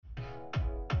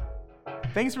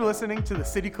Thanks for listening to the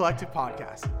City Collective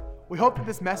podcast. We hope that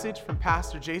this message from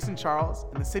Pastor Jason Charles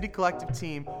and the City Collective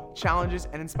team challenges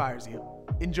and inspires you.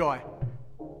 Enjoy.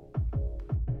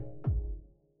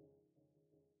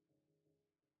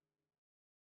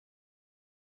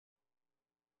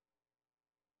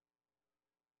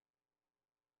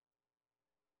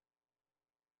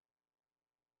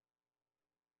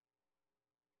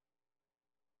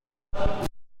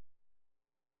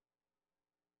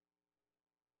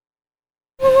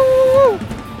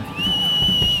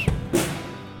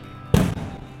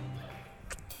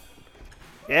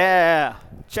 Yeah,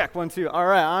 check 1, 2. All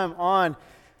right, I'm on.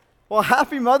 Well,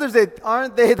 happy Mother's Day.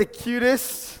 Aren't they the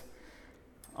cutest?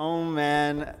 Oh,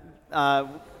 man.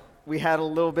 We had a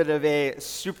little bit of a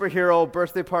superhero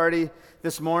birthday party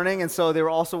this morning, and so they were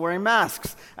also wearing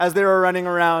masks as they were running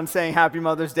around saying Happy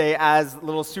Mother's Day as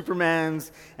little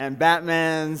Supermans and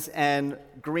Batmans and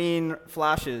green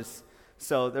flashes.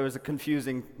 So there was a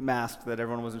confusing mask that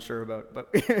everyone wasn't sure about, but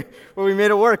we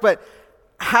made it work. But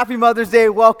happy Mother's Day.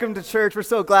 Welcome to church. We're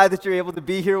so glad that you're able to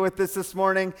be here with us this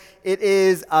morning. It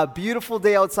is a beautiful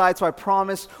day outside, so I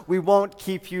promise we won't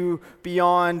keep you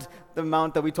beyond the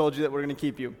amount that we told you that we're going to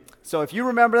keep you. So if you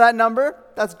remember that number,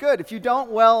 that's good. If you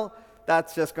don't, well,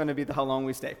 that's just going to be how long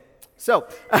we stay. So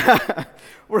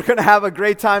we're going to have a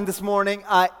great time this morning.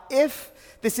 If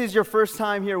this is your first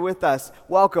time here with us,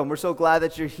 welcome. We're so glad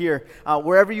that you're here.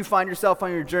 Wherever you find yourself on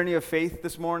your journey of faith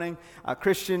this morning,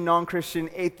 Christian,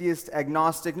 non-Christian, atheist,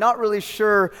 agnostic, not really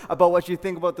sure about what you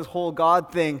think about this whole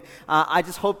God thing, I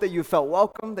just hope that you felt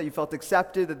welcome, that you felt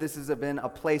accepted, that this has been a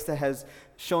place that has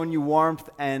shown you warmth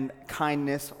and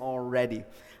kindness already.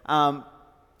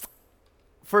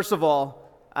 First of all,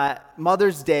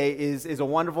 Mother's Day is a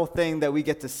wonderful thing that we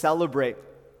get to celebrate.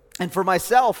 And for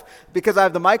myself, because I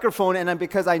have the microphone and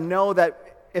because I know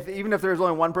that even if there's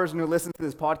only one person who listens to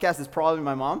this podcast, it's probably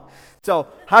my mom. So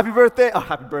happy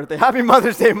Happy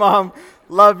Mother's Day, Mom.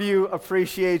 Love you,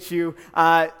 appreciate you.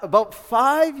 About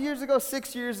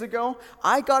 6 years ago,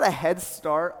 I got a head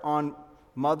start on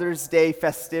Mother's Day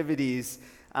festivities,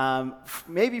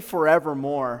 maybe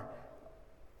forevermore,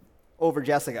 over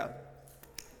Jessica.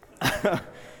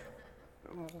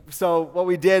 So what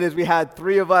we did is we had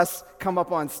 3 of us come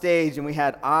up on stage, and we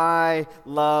had I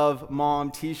Love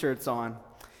Mom t-shirts on.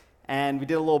 And we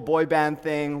did a little boy band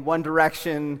thing. One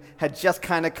Direction had just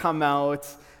kind of come out.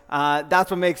 That's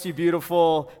What Makes You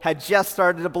Beautiful had just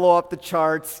started to blow up the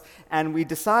charts. And we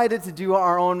decided to do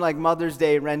our own Mother's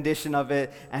Day rendition of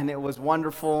it. And it was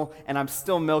wonderful. And I'm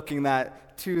still milking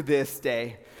that to this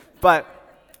day. But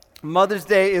Mother's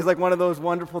Day is one of those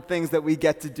wonderful things that we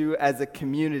get to do as a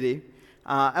community.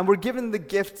 And we're given the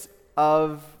gift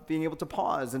of being able to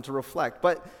pause and to reflect.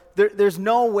 But there's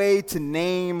no way to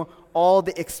name all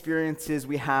the experiences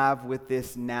we have with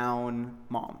this noun,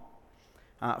 mom.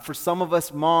 For some of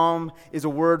us, mom is a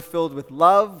word filled with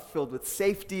love, filled with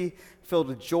safety, filled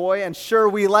with joy. And sure,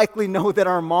 we likely know that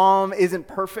our mom isn't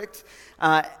perfect,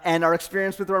 and our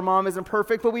experience with our mom isn't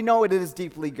perfect, but we know it is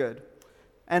deeply good.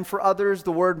 And for others,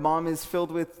 the word mom is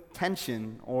filled with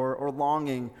tension or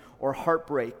longing or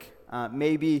heartbreak.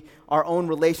 Maybe our own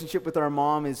relationship with our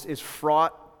mom is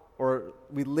fraught, or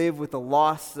we live with the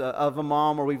loss of a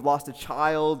mom, or we've lost a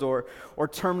child, or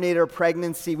terminated a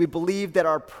pregnancy. We believe that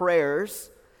our prayers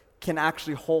can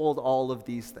actually hold all of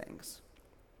these things.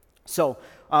 So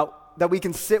that we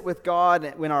can sit with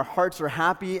God when our hearts are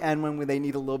happy and when they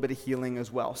need a little bit of healing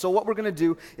as well. So what we're going to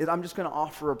do is I'm just going to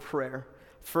offer a prayer.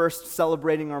 First,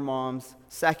 celebrating our moms.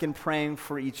 Second, praying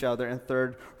for each other. And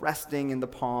third, resting in the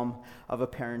palm of a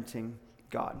parenting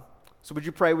God. So would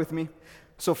you pray with me?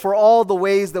 So for all the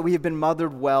ways that we have been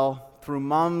mothered well through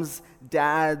moms,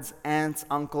 dads, aunts,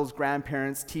 uncles,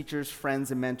 grandparents, teachers,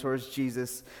 friends, and mentors,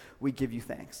 Jesus, we give you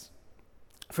thanks.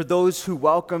 For those who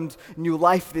welcomed new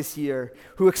life this year,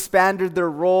 who expanded their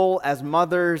role as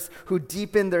mothers, who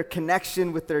deepened their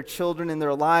connection with their children in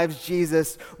their lives,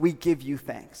 Jesus, we give you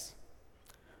thanks.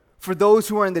 For those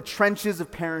who are in the trenches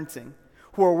of parenting,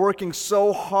 who are working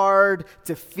so hard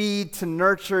to feed, to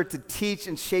nurture, to teach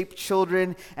and shape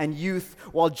children and youth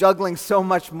while juggling so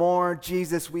much more,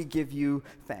 Jesus, we give you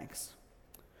thanks.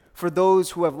 For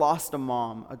those who have lost a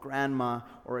mom, a grandma,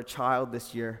 or a child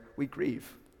this year, we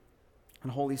grieve.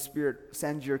 And Holy Spirit,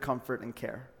 send your comfort and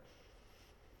care.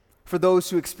 For those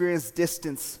who experience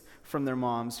distance from their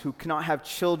moms, who cannot have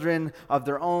children of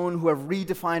their own, who have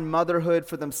redefined motherhood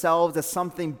for themselves as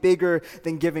something bigger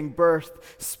than giving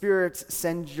birth, Spirit,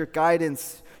 send your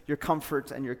guidance, your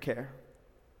comfort, and your care.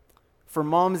 For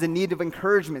moms in need of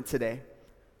encouragement today,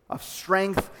 of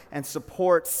strength and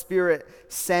support, Spirit,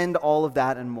 send all of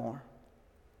that and more.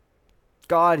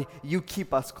 God, you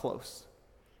keep us close.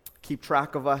 keep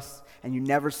track of us, and you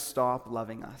never stop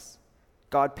loving us.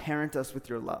 God, parent us with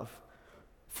your love.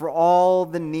 For all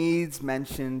the needs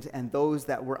mentioned and those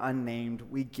that were unnamed,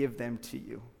 we give them to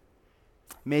you.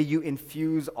 May you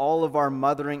infuse all of our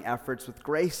mothering efforts with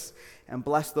grace and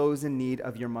bless those in need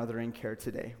of your mothering care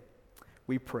today.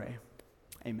 We pray.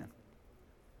 Amen.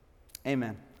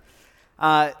 Amen.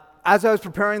 As I was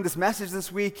preparing this message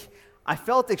this week, I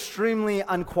felt extremely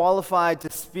unqualified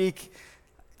to speak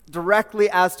directly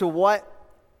as to what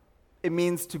it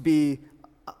means to be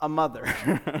a mother.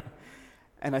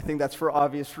 And I think that's for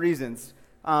obvious reasons.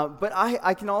 But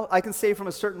I can say from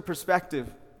a certain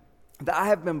perspective that I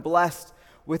have been blessed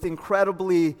with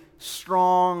incredibly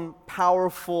strong,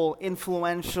 powerful,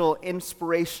 influential,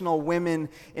 inspirational women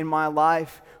in my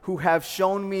life who have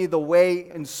shown me the way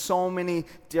in so many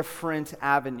different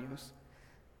avenues,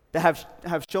 that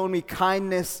have shown me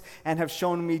kindness and have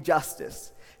shown me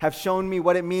justice, have shown me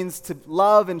what it means to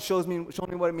love and shown me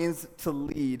what it means to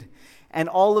lead. And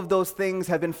all of those things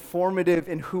have been formative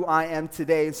in who I am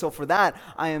today. And so for that,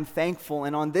 I am thankful.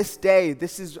 And on this day,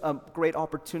 this is a great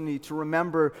opportunity to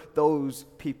remember those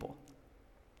people.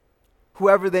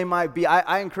 Whoever they might be,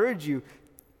 I encourage you,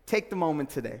 take the moment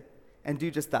today and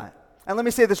do just that. And let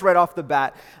me say this right off the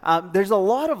bat. There's a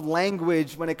lot of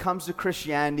language when it comes to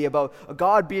Christianity about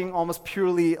God being almost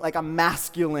purely like a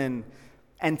masculine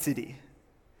entity.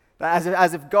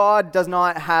 As if God does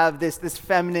not have this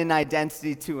feminine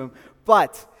identity to him.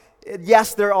 But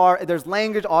yes, there's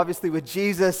language obviously with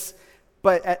Jesus,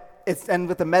 and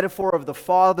with the metaphor of the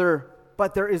Father,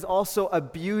 but there is also a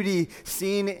beauty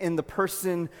seen in the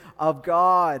person of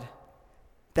God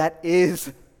that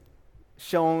is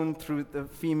shown through the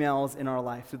females in our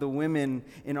life, through the women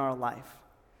in our life.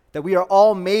 That we are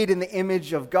all made in the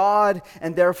image of God,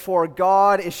 and therefore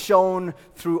God is shown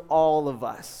through all of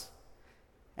us.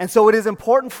 And so it is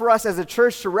important for us as a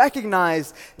church to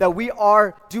recognize that we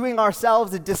are doing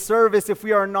ourselves a disservice if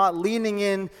we are not leaning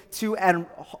in to and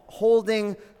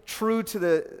holding true to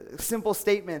the simple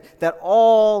statement that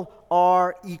all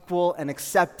are equal and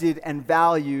accepted and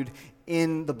valued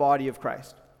in the body of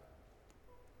Christ.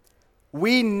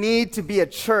 We need to be a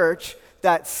church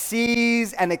that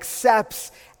sees and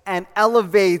accepts and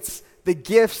elevates the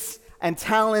gifts and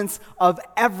talents of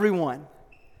everyone.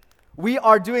 We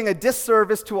are doing a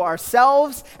disservice to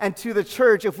ourselves and to the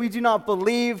church if we do not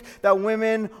believe that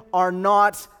women are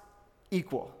not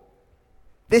equal.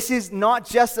 This is not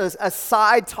just a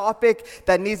side topic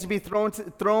that needs to be thrown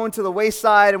to the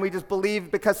wayside and we just believe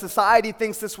because society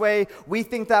thinks this way, we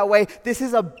think that way. This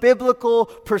is a biblical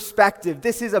perspective.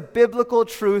 This is a biblical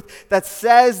truth that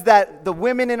says that the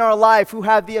women in our life who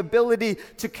have the ability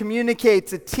to communicate,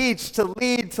 to teach, to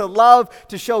lead, to love,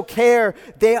 to show care,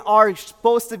 they are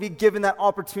supposed to be given that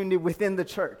opportunity within the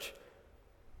church.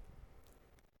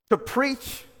 To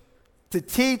preach, to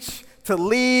teach, to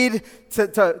lead,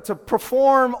 to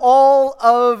perform all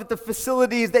of the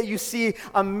facilities that you see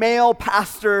a male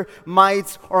pastor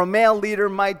might or a male leader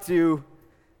might do.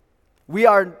 We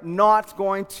are not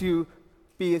going to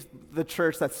be the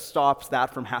church that stops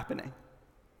that from happening.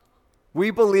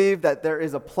 We believe that there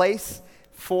is a place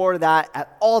for that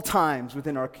at all times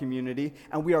within our community,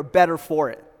 and we are better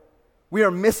for it. We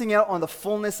are missing out on the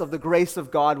fullness of the grace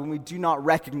of God when we do not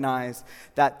recognize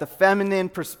that the feminine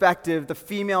perspective, the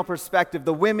female perspective,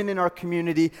 the women in our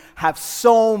community have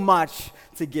so much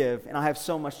to give, and I have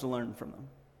so much to learn from them.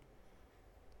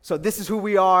 So this is who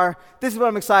we are, this is what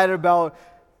I'm excited about,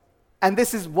 and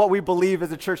this is what we believe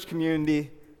as a church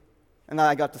community. And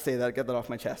I got to say that, get that off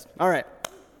my chest. All right.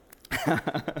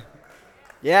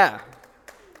 Yeah.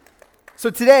 So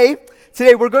today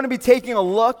we're going to be taking a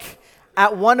look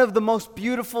at one of the most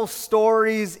beautiful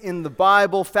stories in the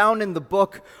Bible, found in the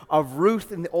book of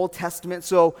Ruth in the Old Testament.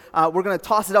 So we're going to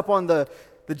toss it up on the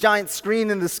giant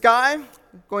screen in the sky,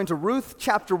 going to Ruth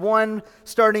chapter 1,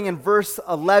 starting in verse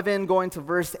 11, going to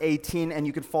verse 18, and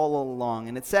you can follow along.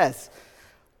 And it says,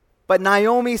 "But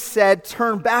Naomi said,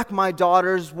 'Turn back, my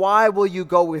daughters, why will you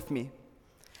go with me?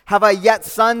 Have I yet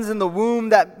sons in the womb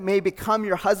that may become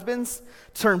your husbands?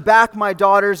 Turn back, my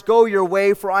daughters, go your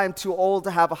way, for I am too old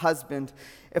to have a husband.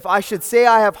 If I should say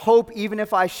I have hope, even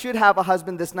if I should have a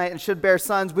husband this night and should bear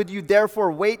sons, would you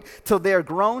therefore wait till they are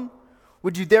grown?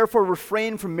 Would you therefore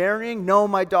refrain from marrying? No,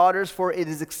 my daughters, for it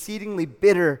is exceedingly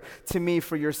bitter to me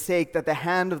for your sake that the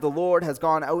hand of the Lord has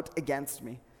gone out against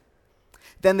me.'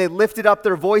 Then they lifted up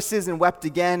their voices and wept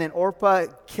again, and Orpah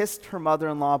kissed her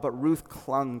mother-in-law, but Ruth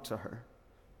clung to her.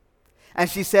 And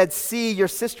she said, 'See, your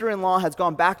sister-in-law has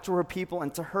gone back to her people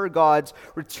and to her gods.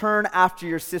 Return after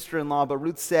your sister-in-law.' But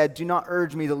Ruth said, 'Do not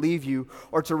urge me to leave you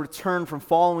or to return from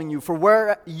following you. For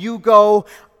where you go,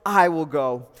 I will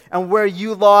go. And where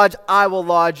you lodge, I will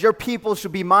lodge. Your people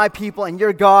shall be my people, and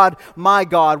your God, my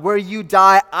God. Where you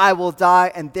die, I will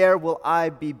die, and there will I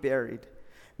be buried.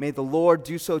 May the Lord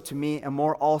do so to me, and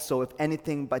more also, if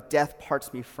anything but death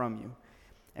parts me from you.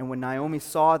 And when Naomi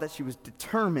saw that she was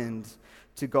determined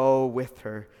to go with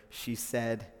her, she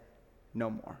said no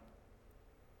more.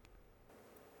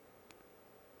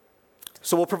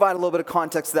 So we'll provide a little bit of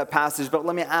context to that passage, but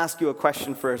let me ask you a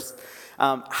question first.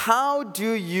 How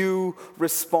do you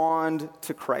respond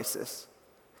to crisis?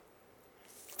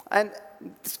 And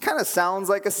this kind of sounds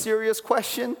like a serious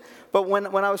question, but when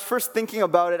I was first thinking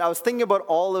about it, I was thinking about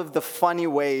all of the funny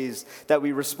ways that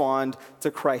we respond to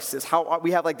crisis. How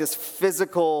we have like this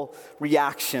physical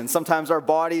reaction. Sometimes our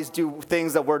bodies do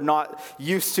things that we're not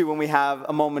used to when we have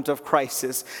a moment of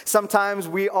crisis. Sometimes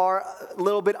we are a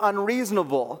little bit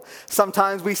unreasonable.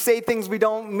 Sometimes we say things we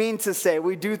don't mean to say.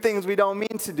 We do things we don't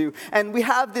mean to do. And we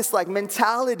have this like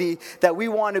mentality that we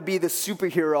want to be the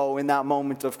superhero in that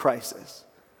moment of crisis.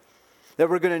 That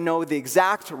we're going to know the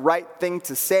exact right thing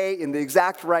to say in the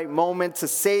exact right moment to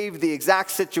save the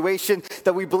exact situation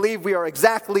that we believe we are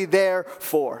exactly there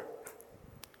for.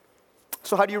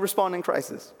 So how do you respond in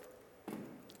crisis?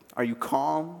 Are you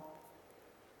calm?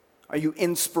 Are you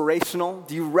inspirational?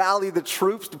 Do you rally the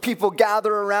troops? Do people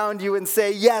gather around you and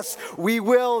say, yes, we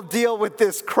will deal with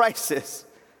this crisis?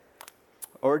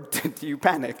 Or do you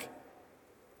panic?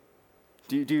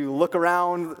 Do you look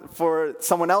around for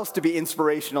someone else to be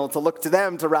inspirational, to look to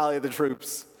them to rally the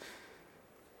troops?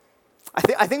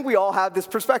 I think we all have this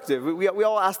perspective. We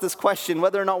all ask this question,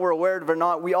 whether or not we're aware of it or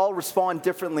not, we all respond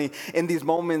differently in these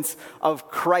moments of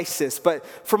crisis. But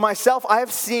for myself, I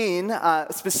have seen,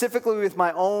 specifically with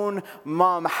my own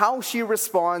mom, how she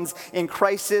responds in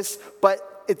crisis,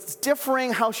 but it's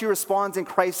differing how she responds in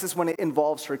crisis when it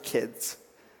involves her kids.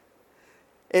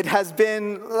 It's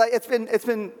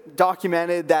been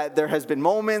documented that there has been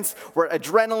moments where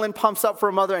adrenaline pumps up for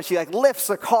a mother and she like lifts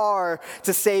a car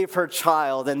to save her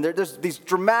child. And there's these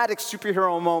dramatic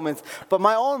superhero moments. But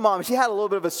my own mom, she had a little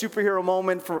bit of a superhero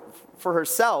moment for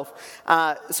herself.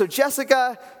 So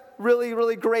Jessica, really,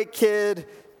 really great kid,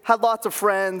 had lots of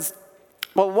friends.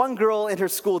 Well, one girl in her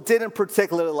school didn't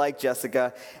particularly like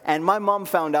Jessica, and my mom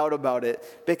found out about it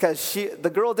because the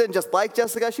girl didn't just like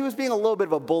Jessica, she was being a little bit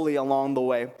of a bully along the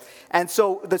way. And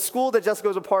so the school that Jessica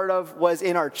was a part of was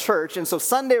in our church, and so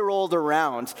Sunday rolled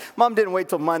around. Mom didn't wait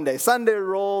till Monday. Sunday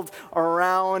rolled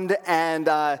around, and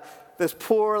this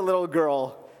poor little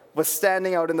girl was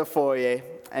standing out in the foyer,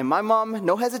 and my mom,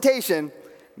 no hesitation,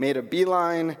 made a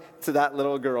beeline to that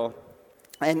little girl.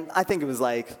 And I think it was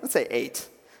like, let's say 8.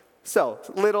 So,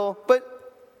 little,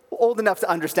 but old enough to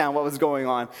understand what was going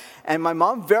on. And my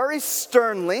mom very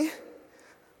sternly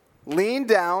leaned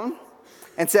down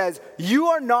and says, "You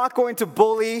are not going to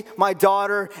bully my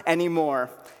daughter anymore."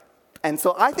 And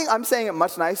so I think I'm saying it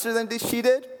much nicer than she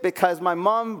did because my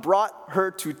mom brought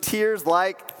her to tears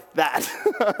like that.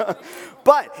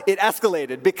 But it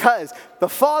escalated because the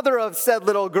father of said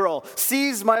little girl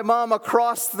sees my mom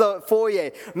across the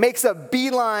foyer, makes a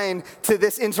beeline to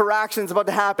this interaction that's about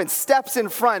to happen, steps in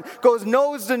front, goes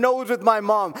nose to nose with my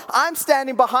mom. I'm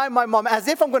standing behind my mom as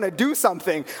if I'm going to do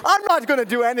something. I'm not going to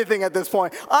do anything at this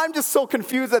point. I'm just so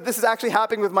confused that this is actually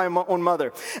happening with my own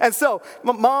mother. And so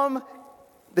mom,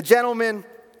 the gentleman,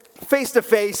 face to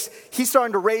face, he's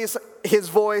starting to raise his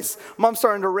voice, mom's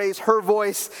starting to raise her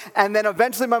voice, and then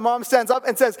eventually my mom stands up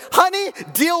and says, "Honey,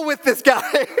 deal with this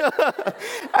guy."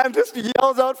 And just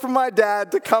yells out for my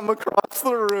dad to come across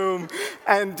the room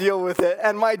and deal with it.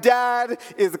 And my dad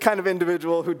is the kind of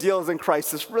individual who deals in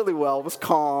crisis really well, was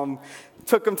calm,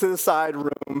 took him to the side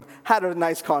room, had a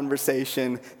nice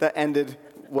conversation that ended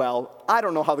well. I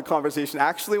don't know how the conversation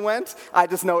actually went. I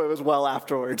just know it was well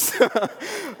afterwards.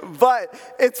 But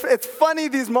it's funny,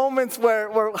 these moments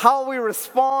where how we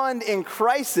respond in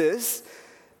crisis,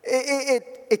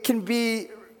 it can be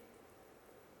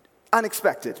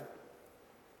unexpected.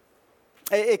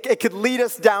 It could lead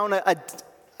us down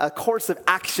a course of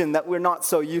action that we're not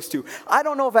so used to. I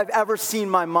don't know if I've ever seen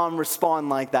my mom respond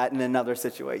like that in another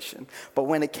situation. But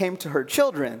when it came to her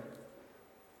children,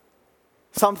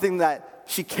 something that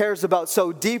she cares about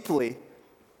so deeply,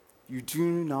 you do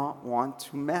not want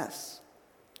to mess.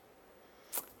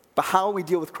 But how we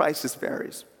deal with crisis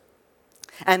varies.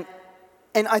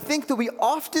 And I think that we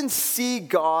often see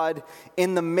God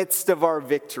in the midst of our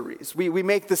victories. We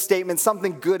make the statement,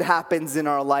 something good happens in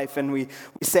our life, and we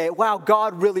say, wow,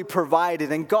 God really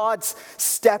provided, and God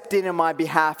stepped in my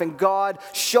behalf, and God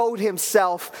showed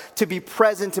himself to be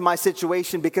present in my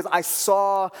situation because I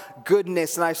saw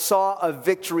goodness and I saw a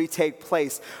victory take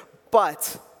place.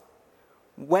 But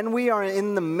when we are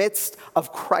in the midst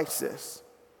of crisis,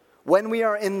 when we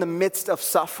are in the midst of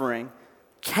suffering,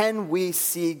 can we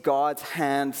see God's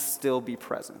hand still be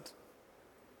present?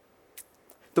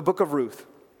 The book of Ruth,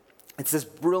 it's this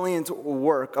brilliant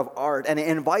work of art, and it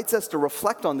invites us to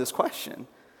reflect on this question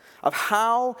of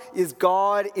how is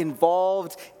God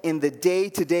involved in the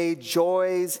day-to-day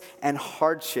joys and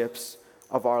hardships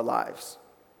of our lives.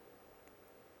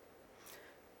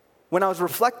 When I was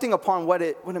reflecting upon what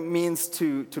it means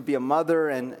to be a mother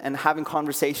and having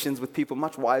conversations with people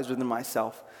much wiser than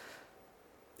myself,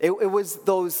 it was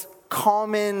those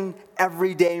common,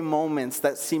 everyday moments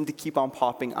that seem to keep on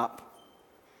popping up.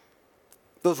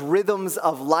 Those rhythms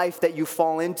of life that you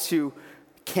fall into,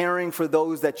 caring for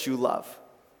those that you love,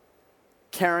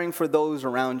 caring for those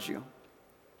around you.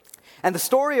 And the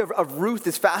story of Ruth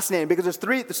is fascinating because there's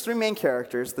three main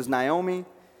characters. There's Naomi,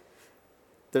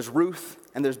 there's Ruth,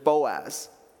 and there's Boaz.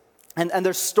 And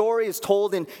their story is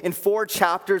told in 4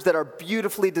 chapters that are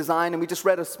beautifully designed, and we just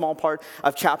read a small part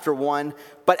of chapter 1.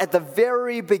 But at the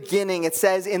very beginning, it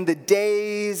says, in the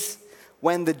days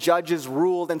when the judges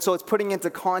ruled. And so it's putting into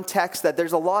context that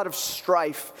there's a lot of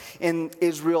strife in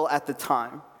Israel at the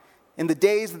time. In the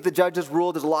days that the judges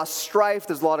ruled, there's a lot of strife,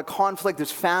 there's a lot of conflict,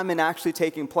 there's famine actually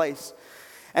taking place.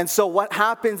 And so what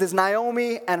happens is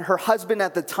Naomi and her husband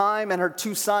at the time and her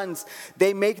 2 sons,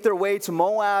 they make their way to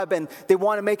Moab and they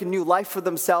want to make a new life for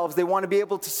themselves. They want to be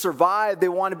able to survive. They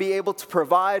want to be able to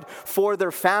provide for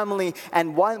their family.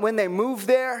 And when they move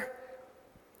there,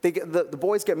 the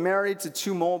boys get married to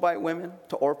 2 Moabite women,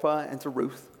 to Orpah and to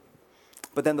Ruth.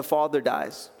 But then the father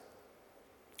dies.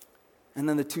 And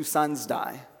then the 2 sons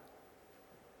die.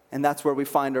 And that's where we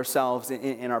find ourselves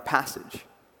in our passage.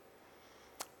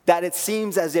 That it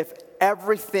seems as if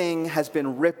everything has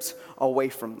been ripped away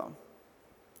from them.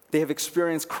 They have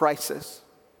experienced crisis.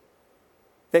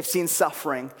 They've seen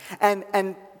suffering. And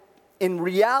in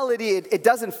reality, it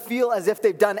doesn't feel as if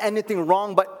they've done anything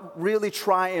wrong, but really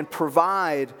try and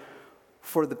provide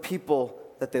for the people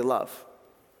that they love.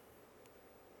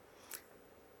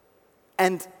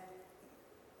 And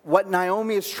what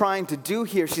Naomi is trying to do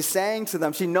here, she's saying to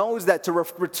them, she knows that to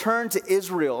return to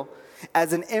Israel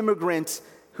as an immigrant,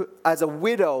 as a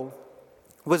widow,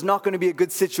 was not going to be a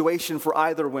good situation for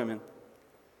either women.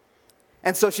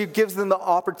 And so she gives them the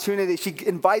opportunity, she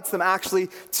invites them actually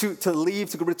to leave,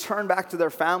 to return back to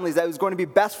their families. That was going to be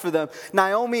best for them.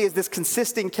 Naomi is this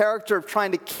consistent character of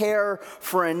trying to care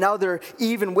for another,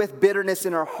 even with bitterness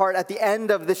in her heart. At the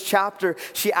end of this chapter,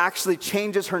 she actually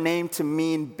changes her name to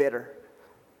mean bitter.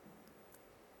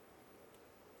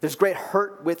 There's great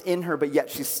hurt within her, but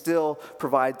yet she still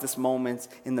provides this moment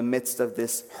in the midst of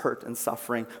this hurt and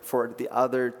suffering for the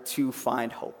other to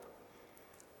find hope.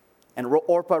 And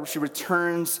Orpah, she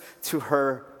returns to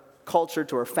her culture,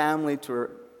 to her family, to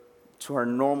her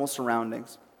normal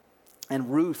surroundings.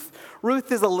 And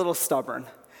Ruth is a little stubborn.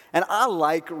 And I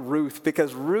like Ruth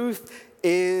because Ruth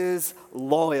is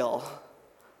loyal.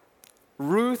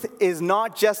 Ruth is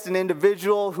not just an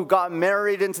individual who got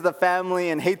married into the family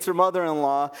and hates her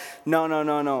mother-in-law.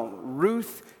 No.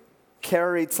 Ruth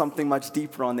carried something much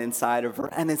deeper on the inside of her,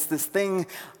 and it's this thing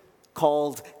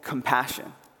called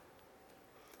compassion.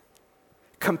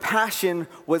 Compassion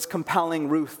was compelling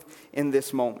Ruth in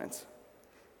this moment.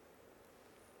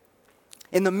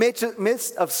 In the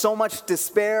midst of so much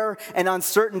despair and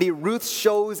uncertainty, Ruth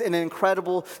shows an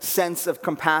incredible sense of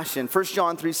compassion. 1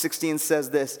 John 3:16 says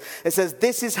this. It says,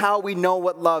 "This is how we know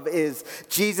what love is.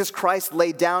 Jesus Christ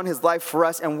laid down his life for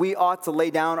us, and we ought to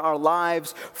lay down our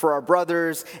lives for our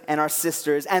brothers and our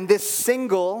sisters." And this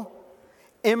single,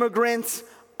 immigrant,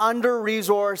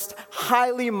 under-resourced,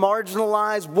 highly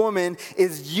marginalized woman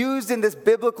is used in this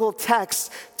biblical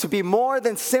text to be more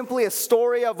than simply a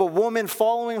story of a woman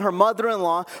following her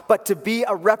mother-in-law, but to be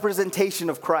a representation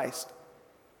of Christ.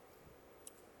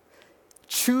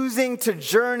 Choosing to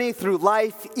journey through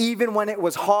life even when it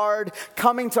was hard,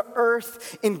 coming to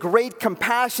earth in great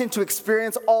compassion to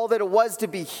experience all that it was to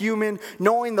be human,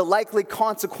 knowing the likely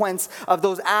consequence of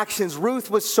those actions.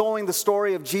 Ruth was showing the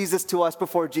story of Jesus to us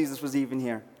before Jesus was even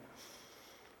here.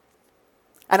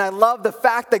 And I love the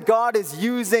fact that God is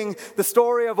using the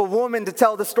story of a woman to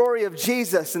tell the story of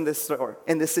Jesus in this story,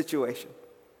 in this situation.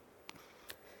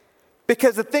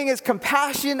 Because the thing is,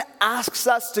 compassion asks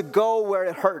us to go where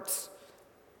it hurts.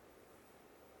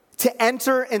 To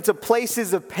enter into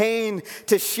places of pain,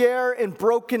 to share in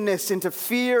brokenness, into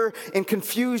fear, in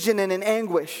confusion, and in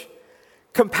anguish.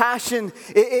 Compassion,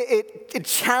 it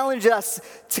challenges us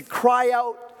to cry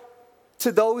out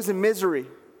to those in misery,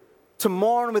 to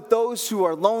mourn with those who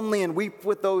are lonely and weep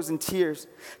with those in tears.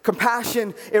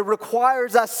 Compassion, it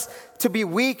requires us to be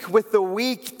weak with the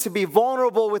weak, to be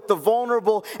vulnerable with the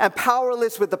vulnerable, and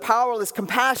powerless with the powerless.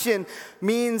 Compassion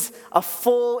means a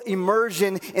full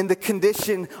immersion in the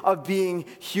condition of being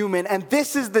human. And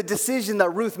this is the decision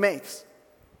that Ruth makes.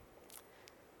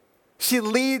 She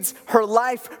leads her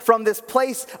life from this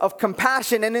place of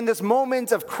compassion, and in this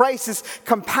moment of crisis,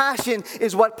 compassion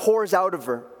is what pours out of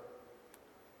her.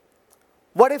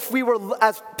 What if we were,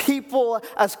 as people,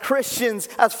 as Christians,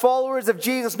 as followers of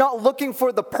Jesus, not looking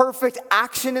for the perfect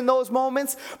action in those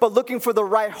moments, but looking for the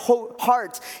right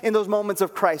heart in those moments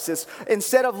of crisis?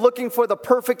 Instead of looking for the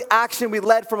perfect action, we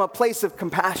led from a place of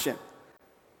compassion.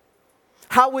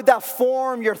 How would that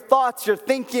form your thoughts, your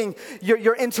thinking,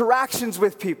 your interactions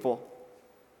with people?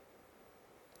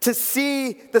 To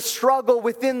see the struggle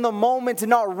within the moment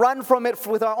and not run from it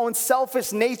with our own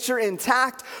selfish nature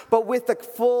intact, but with the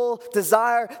full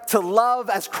desire to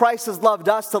love as Christ has loved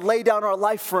us, to lay down our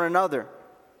life for another.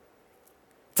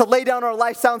 To lay down our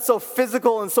life sounds so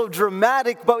physical and so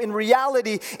dramatic, but in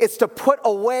reality, it's to put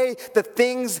away the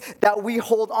things that we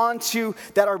hold on to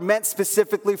that are meant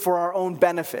specifically for our own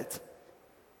benefit.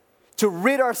 To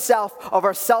rid ourselves of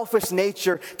our selfish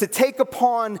nature, to take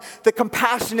upon the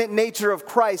compassionate nature of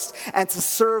Christ, and to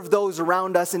serve those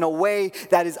around us in a way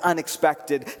that is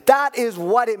unexpected. That is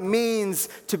what it means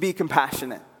to be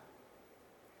compassionate.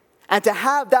 And to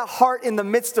have that heart in the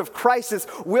midst of crisis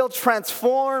will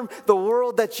transform the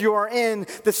world that you are in,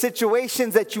 the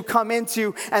situations that you come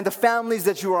into, and the families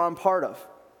that you are a part of.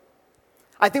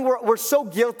 I think we're so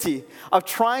guilty of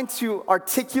trying to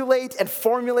articulate and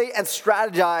formulate and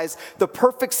strategize the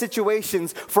perfect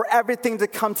situations for everything to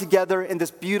come together in this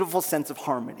beautiful sense of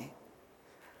harmony.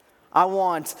 I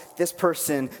want this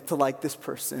person to like this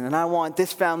person, and I want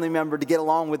this family member to get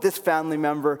along with this family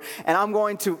member, and I'm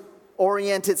going to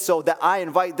orient it so that I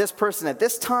invite this person at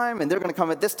this time, and they're going to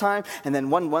come at this time, and then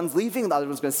one's leaving, the other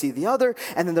one's going to see the other,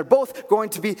 and then they're both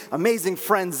going to be amazing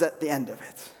friends at the end of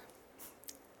it.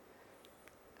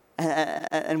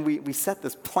 And we set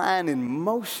this plan in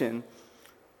motion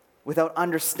without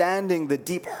understanding the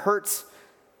deep hurts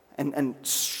and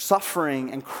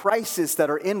suffering and crisis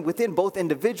that are within both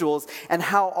individuals, and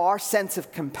how our sense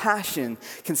of compassion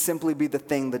can simply be the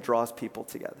thing that draws people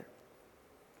together.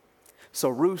 So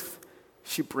Ruth,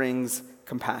 she brings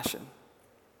compassion.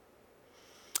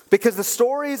 Because the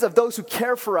stories of those who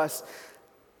care for us,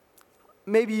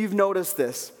 maybe you've noticed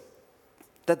this,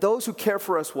 that those who care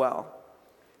for us well,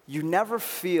 you never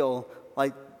feel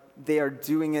like they are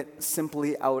doing it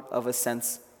simply out of a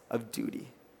sense of duty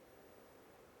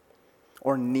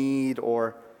or need,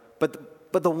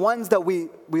 but the ones that we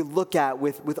look at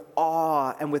with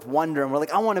awe and with wonder, and we're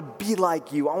like, I want to be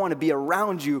like you, I want to be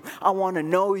around you, I want to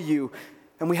know you.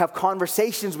 And we have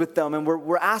conversations with them, and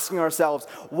we're asking ourselves,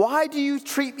 why do you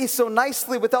treat me so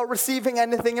nicely without receiving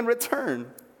anything in return?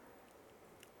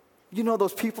 You know,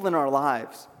 those people in our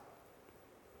lives.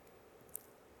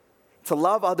 To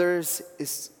love others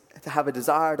is to have a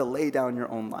desire to lay down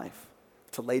your own life,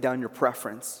 to lay down your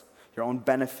preference, your own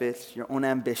benefit, your own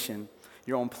ambition,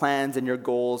 your own plans and your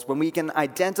goals. When we can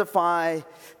identify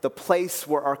the place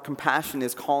where our compassion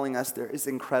is calling us, there is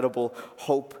incredible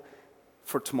hope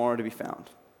for tomorrow to be found.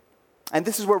 And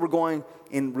this is where we're going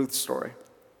in Ruth's story,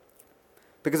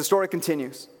 because the story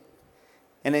continues.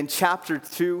 And in chapter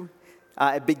 2,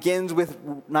 it begins with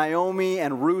Naomi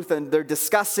and Ruth, and they're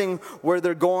discussing where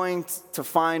they're going to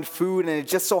find food, and it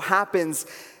just so happens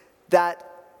that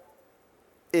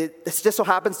it just so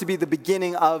happens to be the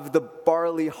beginning of the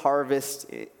barley harvest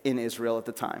in Israel at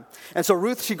the time. And so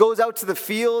Ruth, she goes out to the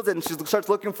field, and she starts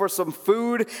looking for some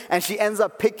food, and she ends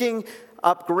up picking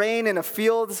up grain in a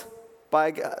field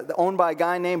owned by a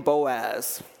guy named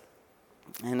Boaz.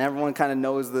 And everyone kind of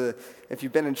knows if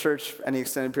you've been in church any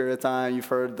extended period of time, you've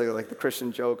heard the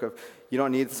Christian joke of, you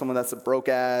don't need someone that's a broke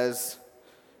as.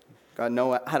 God,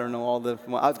 no, I don't know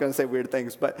I was going to say weird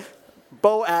things, but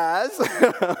Boaz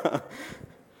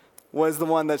was the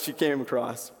one that she came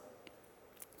across.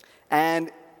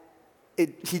 And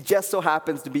he just so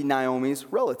happens to be Naomi's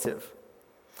relative.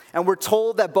 And we're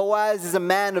told that Boaz is a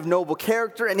man of noble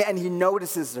character, and he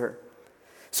notices her.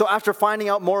 So after finding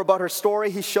out more about her story,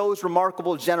 he shows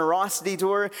remarkable generosity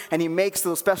to her, and he makes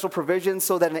those special provisions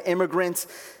so that an immigrant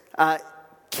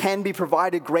can be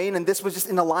provided grain. And this was just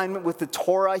in alignment with the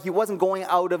Torah. He wasn't going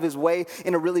out of his way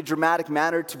in a really dramatic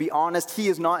manner. To be honest, he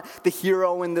is not the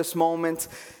hero in this moment.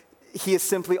 He is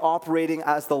simply operating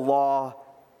as the law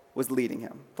was leading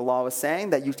him. The law was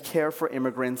saying that you care for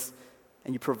immigrants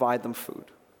and you provide them food.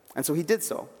 And so he did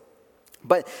so.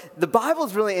 But the Bible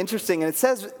is really interesting, and it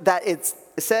says that it's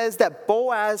it says that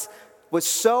Boaz was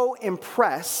so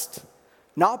impressed,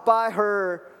 not by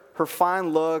her fine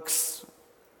looks,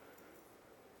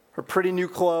 her pretty new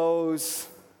clothes,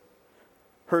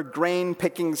 her grain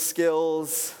picking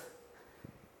skills.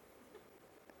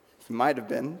 He might have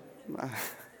been.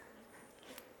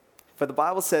 But the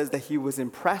Bible says that he was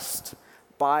impressed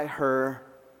by her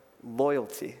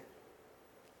loyalty.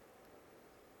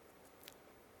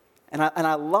 And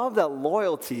I love that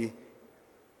loyalty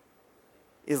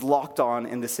is locked on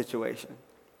in this situation.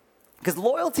 Because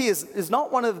loyalty is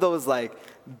not one of those like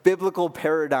biblical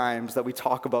paradigms that we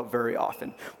talk about very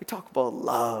often. We talk about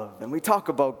love, and we talk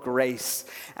about grace,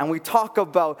 and we talk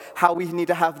about how we need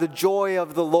to have the joy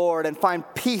of the Lord and find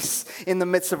peace in the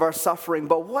midst of our suffering.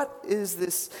 But what is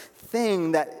this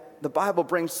thing that the Bible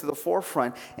brings to the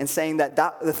forefront in saying that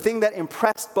the thing that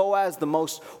impressed Boaz the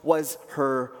most was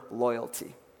her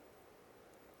loyalty?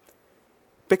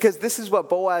 Because this is what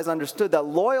Boaz understood, that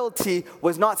loyalty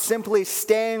was not simply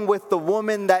staying with the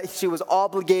woman that she was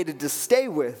obligated to stay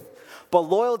with, but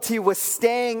loyalty was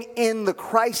staying in the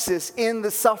crisis, in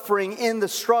the suffering, in the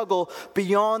struggle,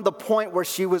 beyond the point where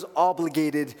she was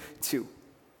obligated to.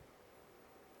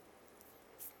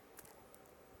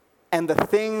 And the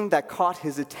thing that caught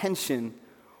his attention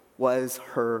was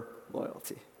her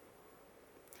loyalty.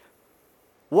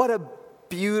 What a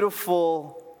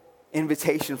beautiful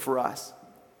invitation for us.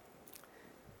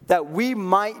 That we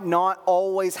might not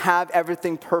always have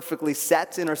everything perfectly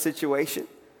set in our situation.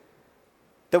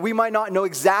 That we might not know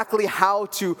exactly how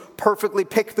to perfectly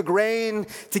pick the grain,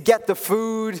 to get the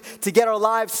food, to get our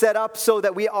lives set up so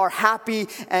that we are happy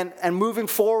and moving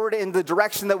forward in the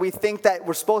direction that we think that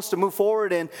we're supposed to move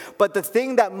forward in. But the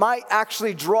thing that might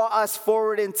actually draw us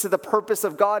forward into the purpose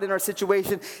of God in our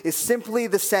situation is simply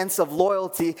the sense of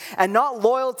loyalty. And not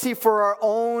loyalty for our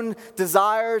own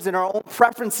desires and our own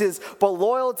preferences, but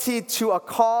loyalty to a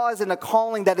cause and a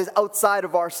calling that is outside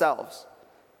of ourselves.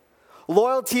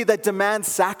 Loyalty that demands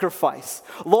sacrifice.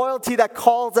 Loyalty that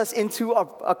calls us into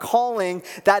a calling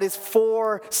that is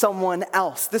for someone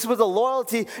else. This was a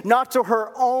loyalty not to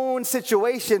her own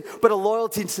situation, but a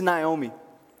loyalty to Naomi.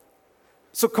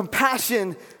 So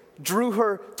compassion drew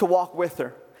her to walk with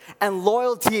her. And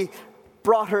loyalty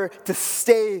brought her to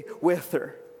stay with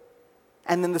her.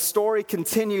 And then the story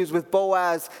continues with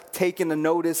Boaz taking a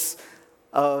notice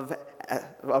of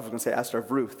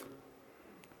Ruth.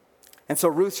 And so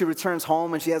Ruth, she returns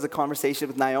home and she has a conversation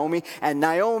with Naomi. And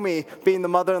Naomi, being the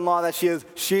mother-in-law that she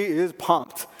is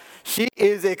pumped. She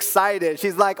is excited.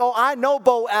 She's like, oh, I know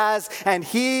Boaz, and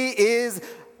he is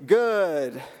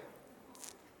good.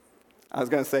 I was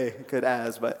going to say good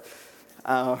as, but...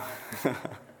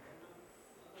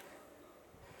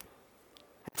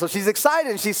 So she's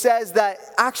excited. She says that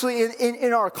actually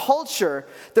in our culture,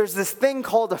 there's this thing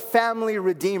called a family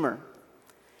redeemer.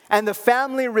 And the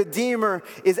family redeemer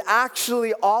is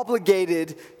actually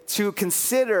obligated to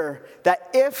consider that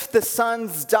if the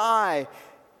sons die,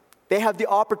 they have the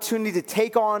opportunity to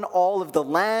take on all of the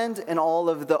land and all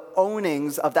of the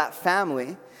ownings of that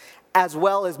family, as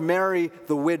well as marry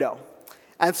the widow.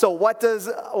 And so what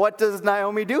does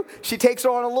Naomi do? She takes her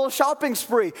on a little shopping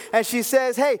spree. And she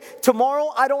says, hey,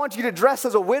 tomorrow I don't want you to dress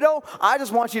as a widow. I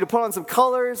just want you to put on some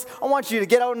colors. I want you to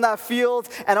get out in that field.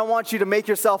 And I want you to make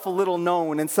yourself a little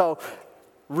known. And so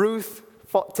Ruth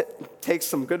takes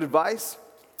some good advice,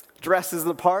 dresses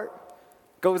the part,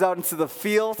 goes out into the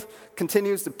field,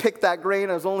 continues to pick that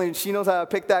grain as only she knows how to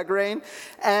pick that grain.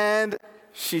 And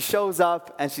she shows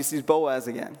up and she sees Boaz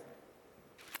again.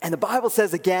 And the Bible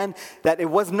says again that it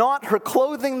was not her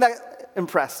clothing that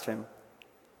impressed him.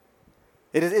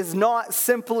 It is not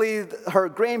simply her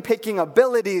grain-picking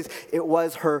abilities, it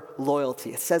was her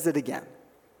loyalty. It says it again.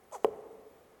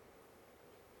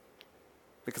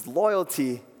 Because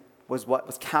loyalty was what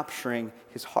was capturing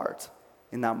his heart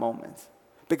in that moment.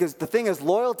 Because the thing is,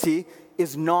 loyalty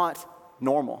is not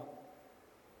normal.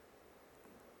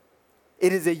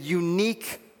 It is a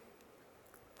unique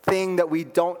thing that we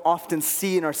don't often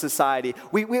see in our society.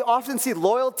 We often see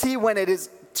loyalty when it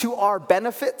is to our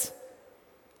benefit,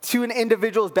 to an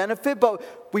individual's benefit, but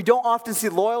we don't often see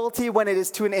loyalty when it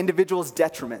is to an individual's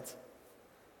detriment.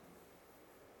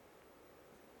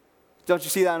 Don't you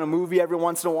see that in a movie every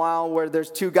once in a while where there's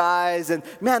two guys and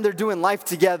man, they're doing life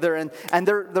together and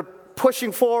they're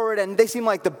pushing forward and they seem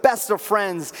like the best of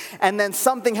friends, and then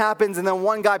something happens and then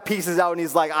one guy pieces out and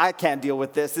he's like, I can't deal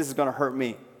with this. This is going to hurt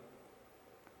me.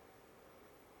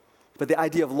 But the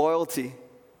idea of loyalty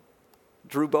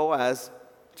drew Boaz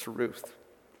to Ruth.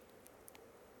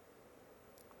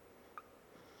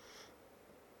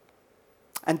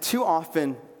 And too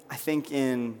often, I think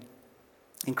in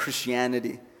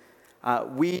Christianity,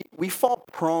 we fall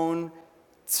prone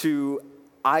to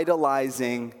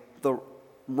idolizing the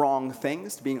wrong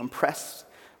things, to being impressed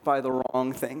by the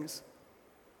wrong things,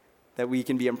 that we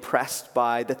can be impressed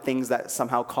by the things that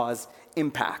somehow cause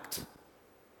impact.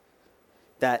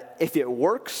 That if it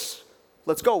works,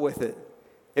 let's go with it.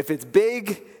 If it's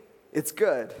big, it's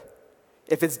good.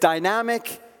 If it's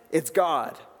dynamic, it's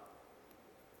God.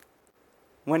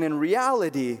 When in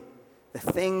reality, the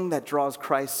thing that draws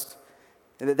Christ,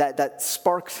 that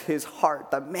sparks his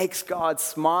heart, that makes God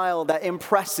smile, that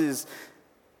impresses,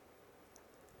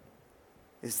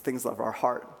 is things of our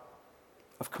heart,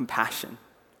 of compassion,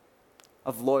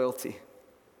 of loyalty.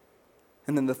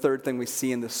 And then the third thing we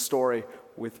see in this story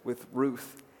with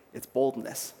Ruth, it's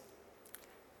boldness.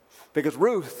 Because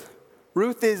Ruth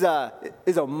is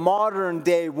a modern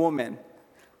day woman.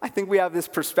 I think we have this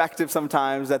perspective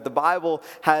sometimes that the Bible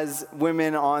has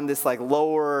women on this like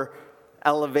lower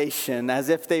elevation, as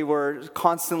if they were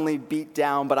constantly beat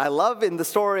down. But I love in the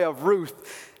story of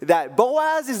Ruth that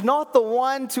Boaz is not the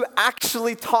one to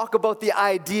actually talk about the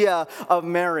idea of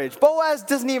marriage. Boaz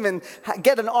doesn't even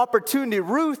get an opportunity.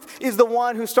 Ruth is the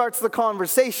one who starts the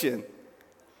conversation.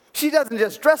 She doesn't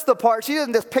just dress the part. She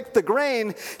doesn't just pick the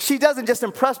grain. She doesn't just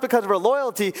impress because of her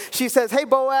loyalty. She says, hey,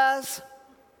 Boaz,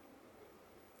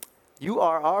 you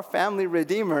are our family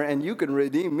redeemer and you can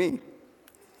redeem me.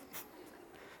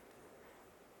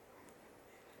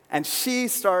 And she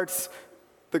starts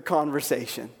the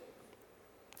conversation.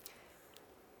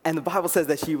 And the Bible says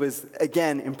that she was,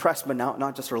 again, impressed by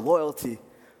not just her loyalty,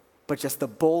 but just the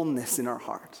boldness in her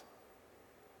heart.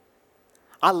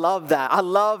 I love that. I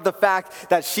love the fact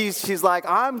that she's like,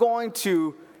 I'm going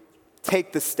to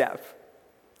take the step.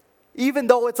 Even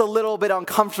though it's a little bit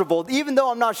uncomfortable, even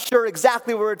though I'm not sure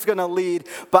exactly where it's going to lead,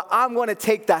 but I'm going to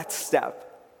take that step.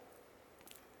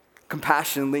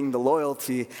 Compassion leading to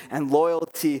loyalty, and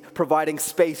loyalty providing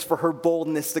space for her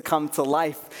boldness to come to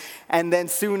life. And then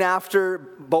soon after,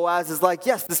 Boaz is like,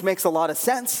 yes, this makes a lot of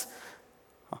sense.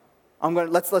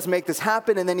 Let's make this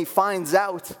happen. And then he finds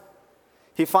out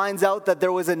that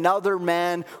there was another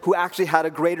man who actually had a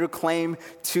greater claim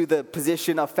to the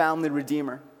position of family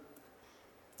redeemer.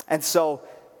 And so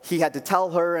he had to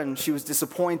tell her, and she was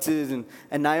disappointed,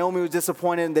 and Naomi was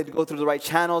disappointed, and they'd go through the right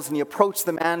channels, and he approached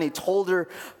the man, and he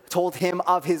told him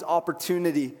of his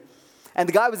opportunity. And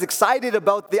the guy was excited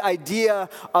about the idea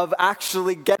of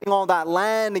actually getting all that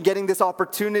land and getting this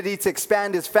opportunity to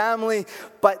expand his family,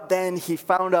 but then he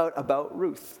found out about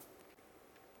Ruth.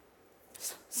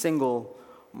 Single,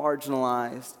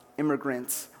 marginalized,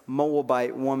 immigrant,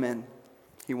 Moabite woman.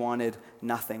 He wanted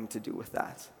nothing to do with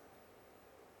that.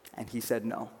 And he said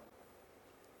no.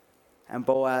 And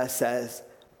Boaz says,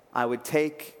 I would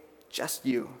take just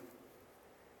you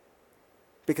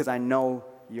because I know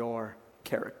your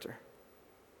character.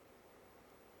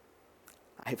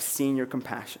 I have seen your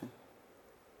compassion.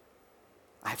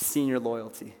 I have seen your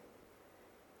loyalty.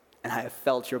 And I have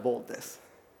felt your boldness.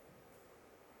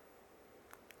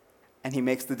 And he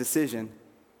makes the decision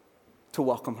to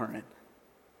welcome her in.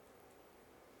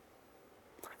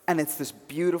 And it's this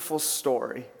beautiful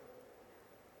story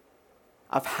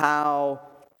of how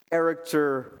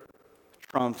character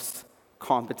trumps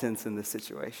competence in this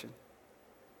situation.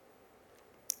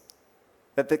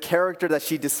 That the character that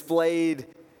she displayed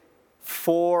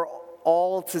for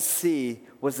all to see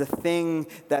was the thing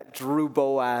that drew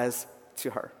Boaz to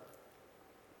her.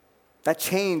 That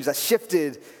changed, that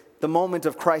shifted the moment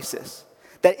of crisis.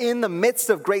 That in the midst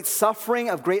of great suffering,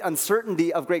 of great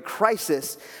uncertainty, of great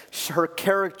crisis, her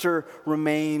character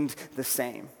remained the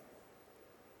same.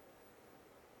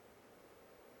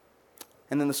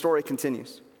 And then the story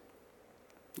continues.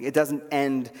 It doesn't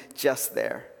end just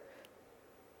there.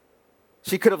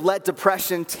 She could have let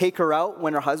depression take her out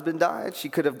when her husband died. She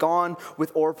could have gone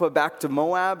with Orpah back to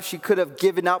Moab. She could have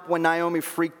given up when Naomi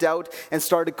freaked out and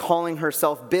started calling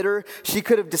herself bitter. She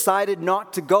could have decided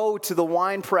not to go to the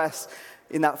wine press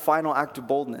in that final act of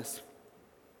boldness.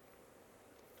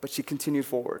 But she continued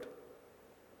forward.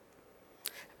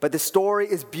 But the story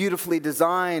is beautifully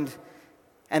designed,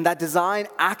 and that design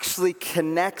actually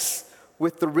connects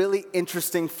with the really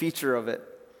interesting feature of it.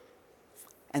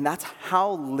 And that's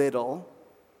how little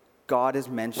God is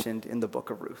mentioned in the book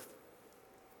of Ruth.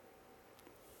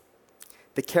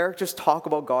 The characters talk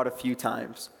about God a few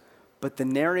times, but the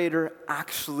narrator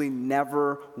actually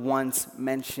never once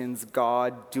mentions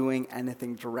God doing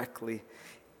anything directly.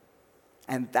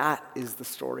 And that is the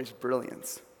story's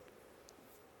brilliance.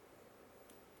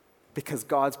 Because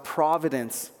God's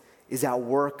providence is at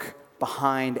work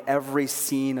behind every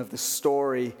scene of the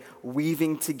story,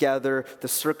 weaving together the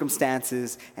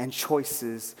circumstances and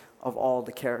choices of all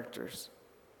the characters.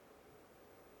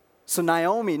 So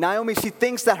Naomi, she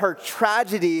thinks that her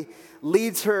tragedy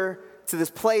leads her to this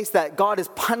place that God is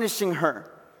punishing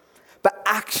her. But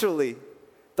actually,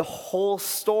 the whole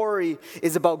story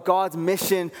is about God's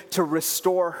mission to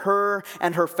restore her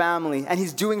and her family. And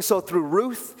he's doing so through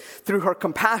Ruth, through her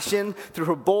compassion, through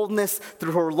her boldness,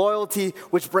 through her loyalty,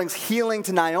 which brings healing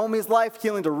to Naomi's life,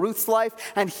 healing to Ruth's life,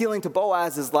 and healing to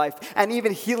Boaz's life, and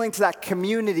even healing to that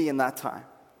community in that time.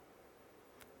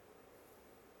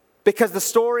 Because the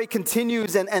story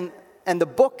continues and the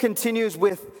book continues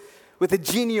with a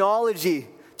genealogy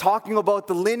talking about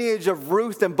the lineage of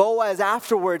Ruth and Boaz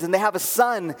afterwards, and they have a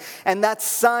son, and that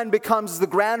son becomes the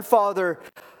grandfather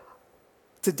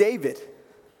to David.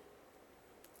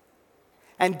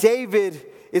 And David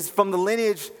is from the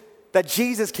lineage that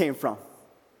Jesus came from.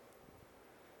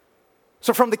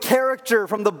 So from the character,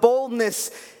 from the boldness,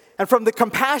 and from the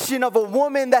compassion of a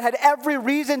woman that had every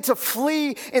reason to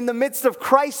flee in the midst of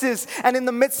crisis and in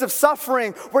the midst of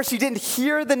suffering, where she didn't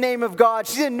hear the name of God.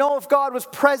 She didn't know if God was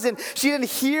present. She didn't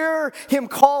hear him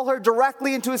call her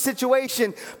directly into a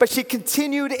situation, but she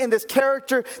continued in this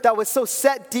character that was so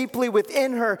set deeply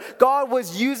within her. God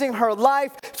was using her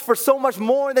life for so much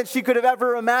more than she could have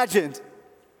ever imagined.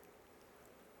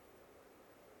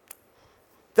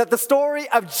 That the story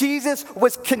of Jesus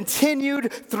was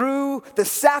continued through the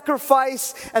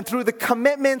sacrifice and through the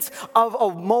commitment of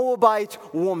a Moabite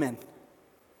woman.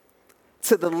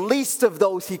 To the least of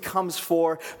those he comes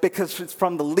for, because it's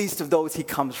from the least of those he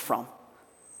comes from.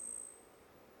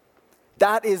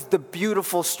 That is the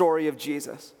beautiful story of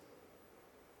Jesus.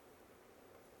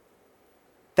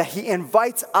 That he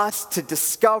invites us to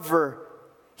discover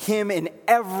him in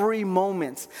every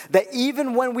moment. That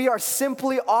even when we are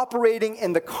simply operating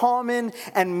in the common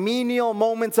and menial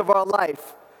moments of our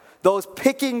life, those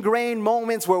picking grain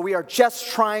moments where we are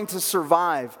just trying to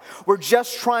survive, we're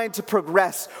just trying to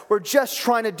progress, we're just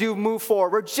trying to move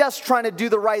forward, we're just trying to do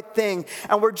the right thing,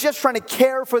 and we're just trying to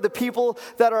care for the people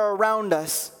that are around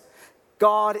us,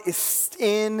 God is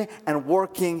in and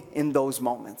working in those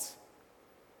moments.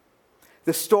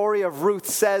 The story of Ruth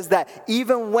says that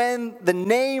even when the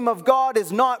name of God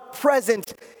is not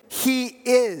present, he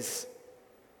is.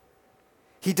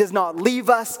 He does not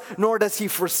leave us, nor does he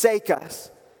forsake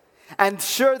us. And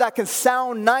sure, that can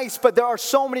sound nice, but there are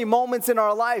so many moments in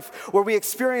our life where we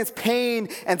experience pain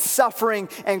and suffering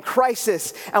and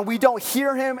crisis, and we don't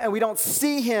hear him and we don't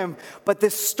see him. But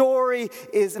this story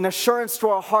is an assurance to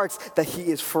our hearts that he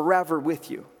is forever with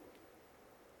you.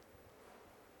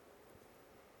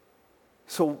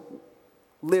 So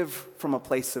live from a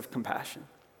place of compassion.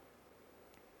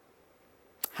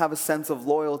 Have a sense of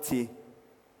loyalty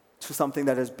to something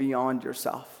that is beyond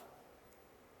yourself.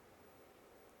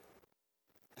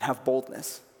 And have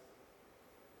boldness,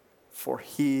 for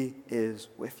he is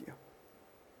with you.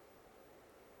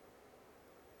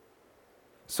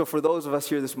 So for those of us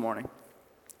here this morning,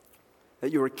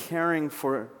 that you are caring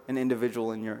for an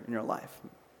individual in your life,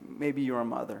 maybe you're a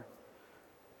mother,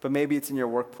 but maybe it's in your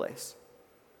workplace.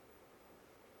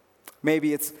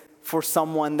 Maybe it's for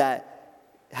someone that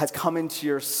has come into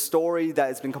your story that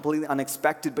has been completely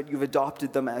unexpected, but you've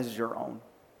adopted them as your own.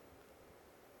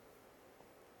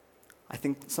 I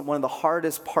think one of the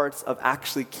hardest parts of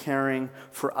actually caring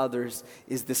for others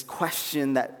is this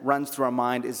question that runs through our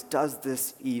mind is, does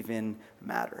this even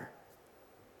matter?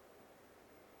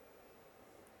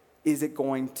 Is it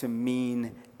going to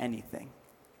mean anything?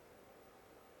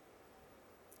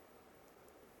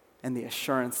 And the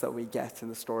assurance that we get in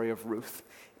the story of Ruth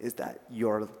is that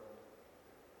your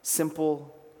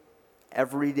simple,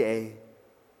 everyday,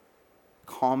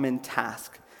 common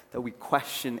task that we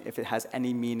question if it has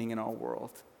any meaning in our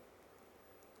world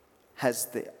has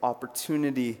the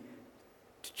opportunity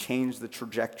to change the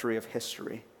trajectory of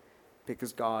history,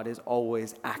 because God is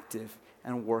always active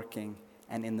and working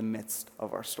and in the midst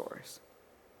of our stories.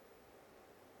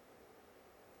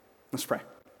 Let's pray.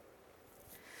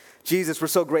 Jesus, we're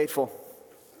so grateful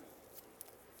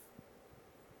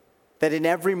that in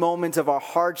every moment of our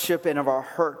hardship and of our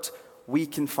hurt, we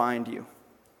can find you.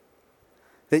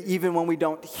 That even when we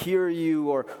don't hear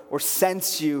you or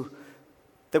sense you,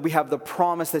 that we have the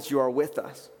promise that you are with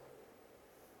us.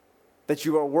 That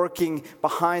you are working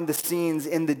behind the scenes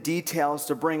in the details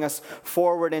to bring us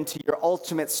forward into your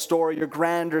ultimate story, your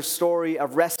grander story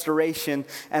of restoration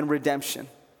and redemption.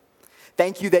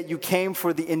 Thank you that you came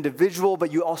for the individual,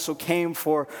 but you also came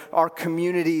for our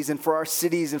communities and for our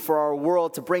cities and for our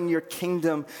world to bring your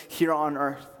kingdom here on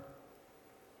earth.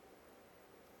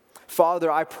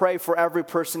 Father, I pray for every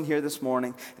person here this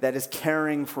morning that is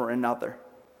caring for another,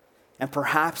 and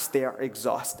perhaps they are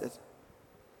exhausted,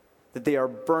 that they are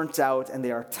burnt out and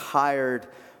they are tired,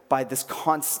 by this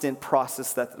constant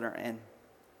process that they're in.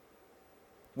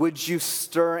 Would you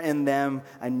stir in them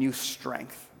a new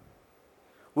strength?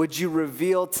 Would you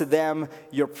reveal to them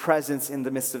your presence in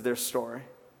the midst of their story?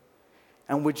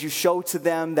 And would you show to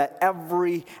them that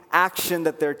every action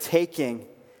that they're taking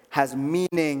has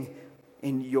meaning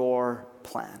in your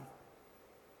plan?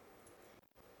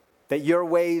 That your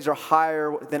ways are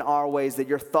higher than our ways, that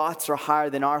your thoughts are higher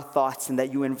than our thoughts, and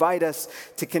that you invite us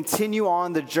to continue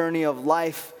on the journey of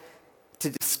life to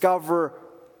discover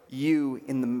you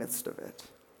in the midst of it.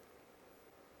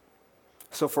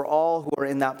 So for all who are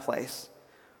in that place,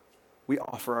 we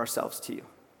offer ourselves to you.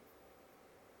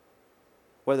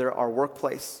 Whether our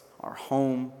workplace, our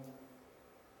home,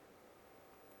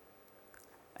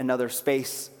 another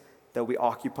space that we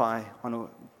occupy on a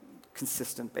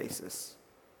consistent basis.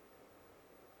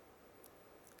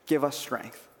 Give us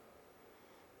strength.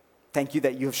 Thank you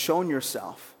that you have shown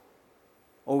yourself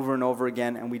over and over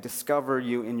again, and we discover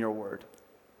you in your word.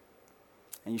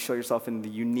 And you show yourself in the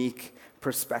unique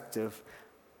perspective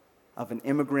of an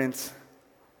immigrant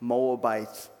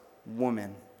Moabite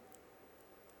woman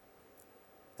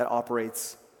that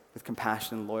operates with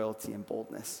compassion, loyalty, and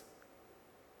boldness.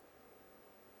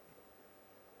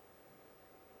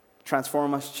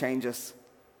 Transform us, change us.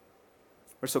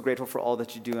 We're so grateful for all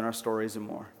that you do in our stories and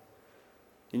more.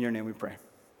 In your name we pray.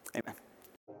 Amen.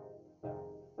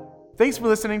 Thanks for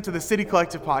listening to the City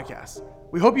Collective podcast.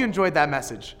 We hope you enjoyed that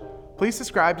message. Please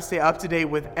subscribe to stay up to date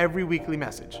with every weekly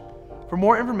message. For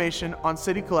more information on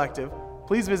City Collective,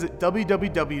 please visit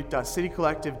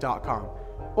www.citycollective.com.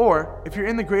 Or, if you're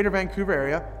in the greater Vancouver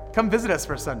area, come visit us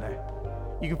for a Sunday.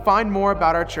 You can find more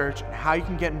about our church and how you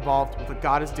can get involved with what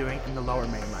God is doing in the Lower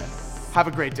Mainland. Have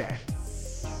a great day.